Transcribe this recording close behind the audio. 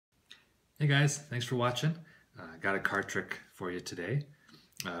Hey guys, thanks for watching. Got a card trick for you today.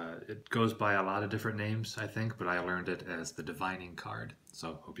 It goes by a lot of different names, I think, but I learned it as the Divining card,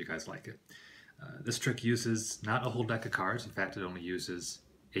 so hope you guys like it. This trick uses not a whole deck of cards. In fact, it only uses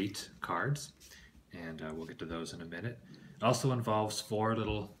 8 cards, and we'll get to those in a minute. It also involves 4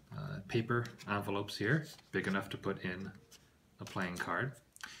 little paper envelopes here, big enough to put in a playing card,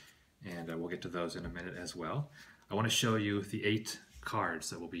 and we'll get to those in a minute as well. I want to show you the 8 cards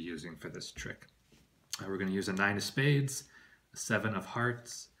that we'll be using for this trick. We're going to use a 9 of spades, a 7 of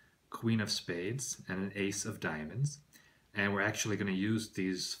hearts, queen of spades, and an ace of diamonds. And we're actually going to use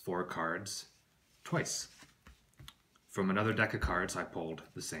these 4 cards twice. From another deck of cards, I pulled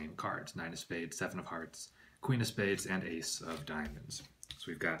the same cards: 9 of spades, 7 of hearts, queen of spades, and ace of diamonds. So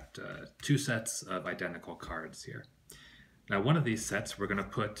we've got 2 sets of identical cards here. Now one of these sets we're going to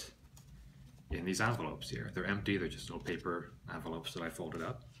put in these envelopes here. They're empty, they're just little paper envelopes that I folded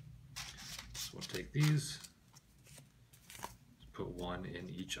up. So we'll take these, put one in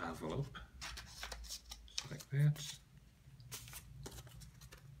each envelope, just like that.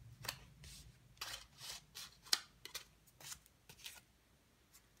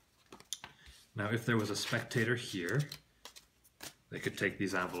 Now if there was a spectator here, they could take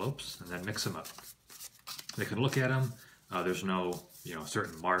these envelopes and then mix them up. They could look at them. There's no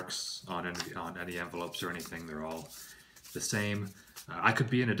certain marks on any envelopes or anything. They're all the same. I could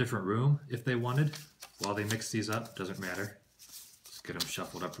be in a different room if they wanted while they mix these up. Doesn't matter. Just get them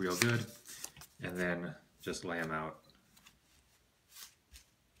shuffled up real good and then just lay them out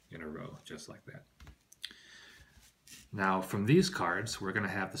in a row just like that. Now from these cards we're going to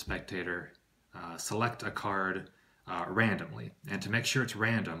have the spectator select a card randomly, and to make sure it's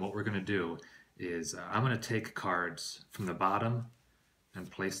random, what we're going to do is I'm going to take cards from the bottom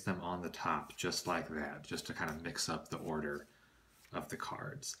and place them on the top just like that, just to kind of mix up the order of the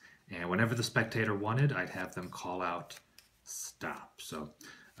cards. And whenever the spectator wanted, I'd have them call out stop. So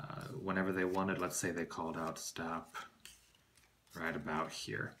whenever they wanted, let's say they called out stop right about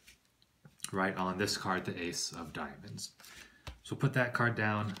here, right on this card, the ace of diamonds. So put that card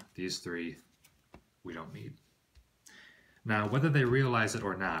down. These 3 we don't need. Now, whether they realize it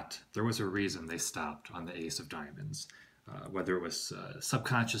or not, there was a reason they stopped on the ace of diamonds. Whether it was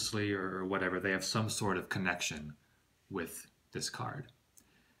subconsciously or whatever, they have some sort of connection with this card.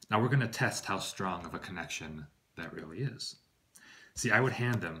 Now we're going to test how strong of a connection that really is. See, I would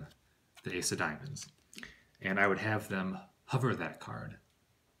hand them the ace of diamonds, and I would have them hover that card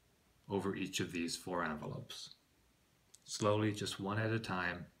over each of these 4 envelopes. Slowly, just one at a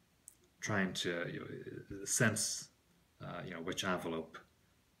time, trying to sense which envelope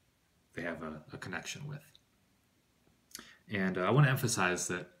they have a connection with. And I want to emphasize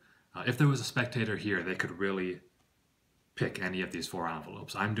that if there was a spectator here, they could really pick any of these 4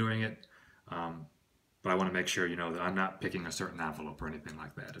 envelopes. I'm doing it, but I want to make sure that I'm not picking a certain envelope or anything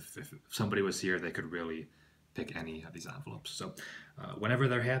like that. If somebody was here, they could really pick any of these envelopes. So whenever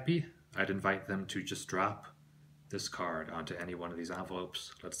they're happy, I'd invite them to just drop this card onto any one of these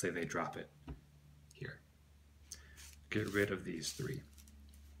envelopes. Let's say they drop it here. Get rid of these 3.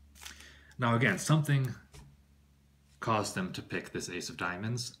 Now again, something caused them to pick this ace of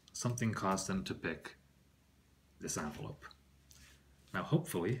diamonds. Something caused them to pick this envelope. Now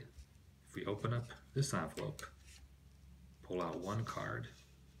hopefully, if we open up this envelope, pull out one card,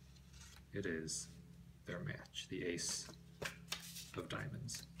 it is their match, the ace of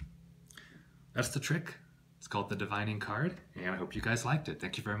diamonds. That's the trick. It's called the Divining card, and I hope you guys liked it.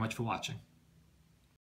 Thank you very much for watching.